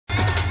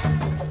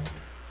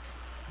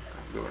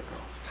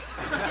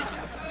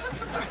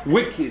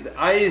Wicked.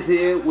 I is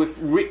here with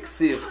Rick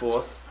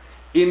Searforth.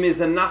 Him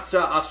is a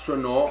NASA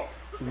astronaut,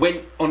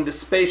 went on the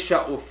space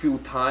shuttle a few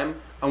times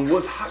and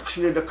was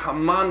actually the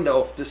commander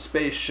of the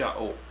space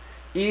shuttle.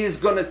 He is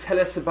going to tell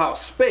us about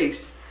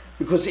space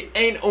because it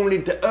ain't only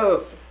the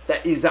Earth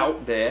that is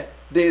out there,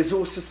 there's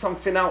also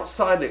something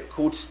outside it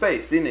called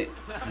space, isn't it?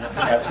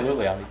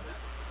 Absolutely, Ali.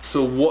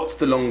 So what's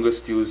the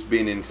longest you've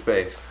been in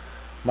space?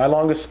 My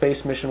longest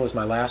space mission was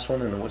my last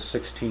one, and it was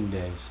 16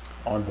 days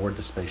on board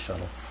the space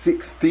shuttle.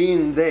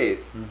 16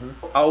 days?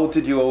 Mm-hmm. How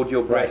did you hold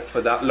your breath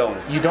for that long?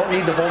 You don't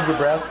need to hold your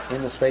breath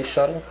in the space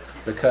shuttle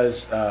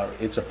because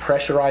it's a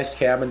pressurized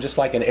cabin, just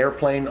like an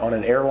airplane on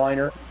an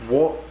airliner.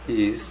 What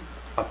is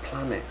a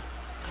planet?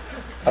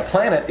 A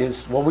planet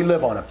is, well, we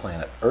live on a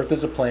planet. Earth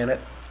is a planet.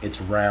 It's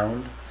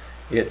round.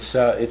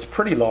 It's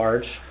pretty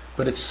large,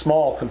 but it's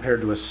small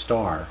compared to a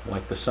star.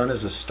 Like the sun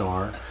is a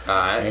star,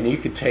 and you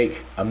could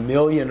take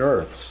 1,000,000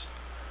 Earths.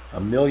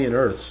 1,000,000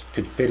 Earths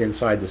could fit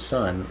inside the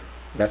sun.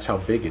 That's how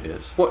big it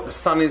is. What, the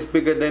sun is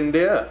bigger than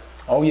the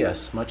Earth? Oh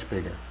yes, much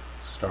bigger.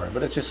 Star,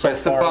 but it's just so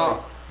far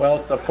away.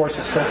 Well, of course,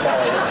 it's so far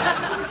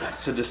away.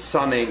 So the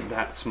sun ain't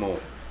that small?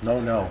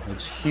 No,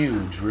 it's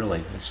huge,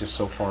 really. It's just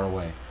so far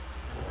away.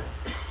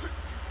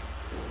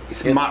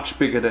 It's much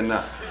bigger than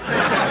that.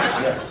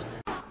 Yes.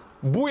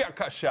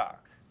 Booyakasha!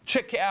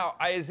 Check it out,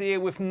 I is here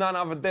with none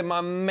other than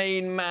my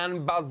main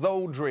man, Buzz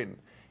Aldrin.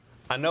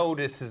 I know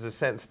this is a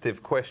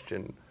sensitive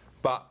question,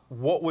 but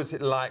what was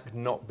it like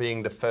not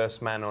being the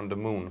first man on the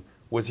moon?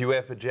 Was you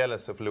ever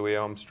jealous of Louis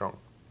Armstrong?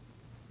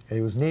 It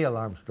was Neil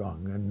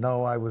Armstrong, and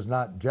no, I was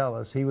not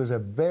jealous. He was a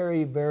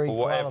very, very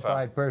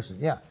qualified person.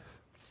 Yeah.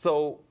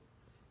 So,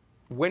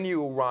 when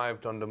you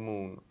arrived on the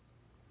moon,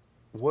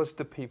 was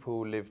the people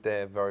who lived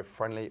there very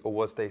friendly, or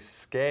was they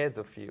scared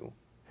of you?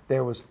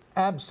 There was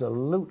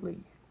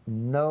absolutely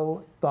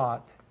no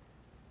thought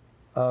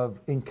of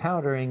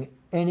encountering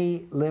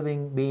any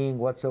living being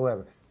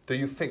whatsoever. Do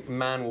you think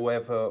man will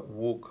ever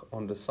walk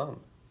on the sun?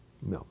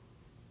 No.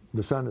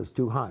 The sun is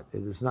too hot.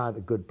 It is not a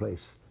good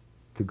place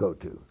to go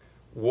to.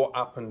 What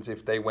happens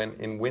if they went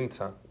in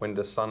winter when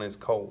the sun is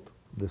cold?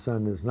 The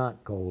sun is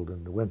not cold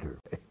in the winter.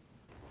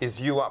 Is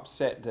you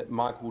upset that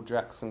Michael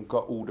Jackson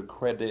got all the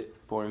credit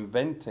for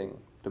inventing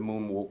the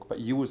moonwalk, but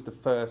you was the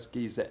first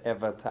geezer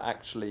ever to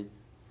actually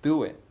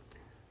do it?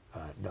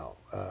 No.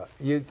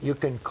 You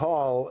can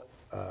call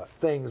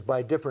things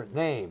by different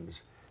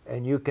names,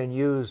 and you can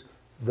use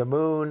the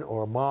moon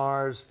or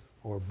Mars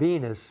or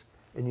Venus,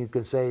 and you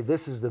can say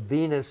this is the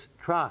Venus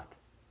trot.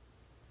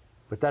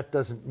 But that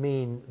doesn't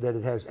mean that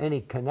it has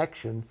any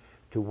connection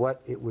to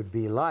what it would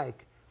be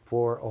like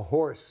for a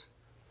horse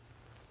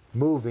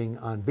moving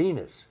on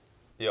Venus.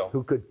 Yeah.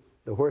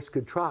 The horse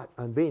could trot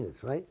on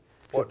Venus, right?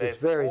 Except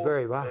it's very,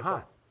 very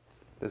hot.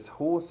 There's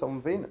horse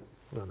on Venus?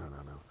 No.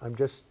 I'm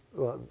just,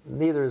 well,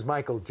 neither is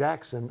Michael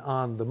Jackson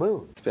on the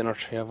moon. It's been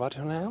here. What's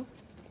your name?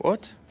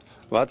 What?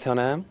 What's your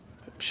name?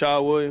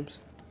 Shad Williams.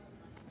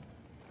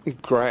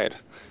 Great.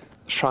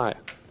 Shy.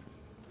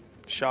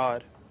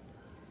 Shad.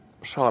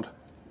 Shad.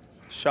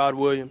 Shad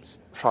Williams.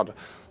 Shad.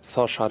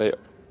 So, Shadi,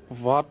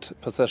 what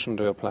position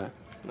do you play?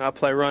 I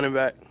play running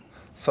back.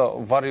 So,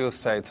 what do you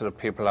say to the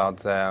people out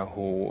there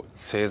who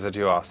see that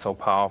you are so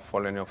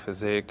powerful in your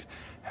physique,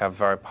 have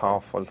very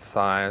powerful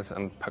thighs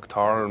and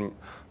pectoral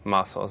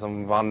muscles,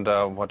 and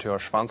wonder what your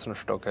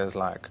Schwanzenstück is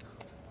like?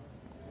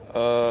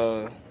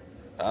 I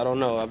don't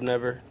know. I've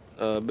never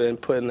been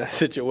put in that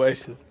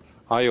situation.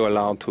 Are you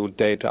allowed to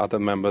date other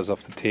members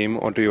of the team,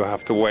 or do you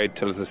have to wait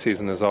till the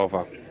season is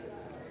over?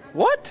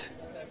 What?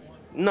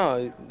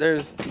 No,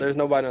 there's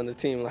nobody on the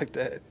team like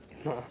that.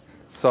 No.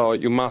 So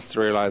you must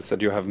realize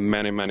that you have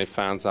many, many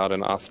fans out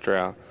in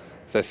Austria.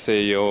 They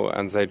see you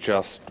and they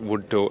just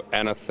would do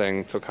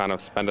anything to kind of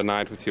spend a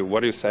night with you. What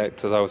do you say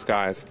to those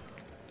guys?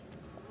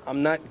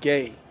 I'm not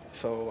gay,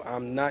 so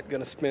I'm not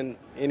going to spend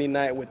any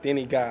night with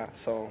any guy.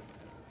 So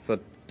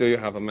do you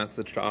have a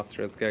message to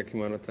Austria's gay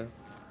community?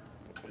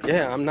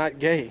 Yeah, I'm not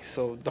gay,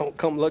 so don't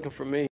come looking for me.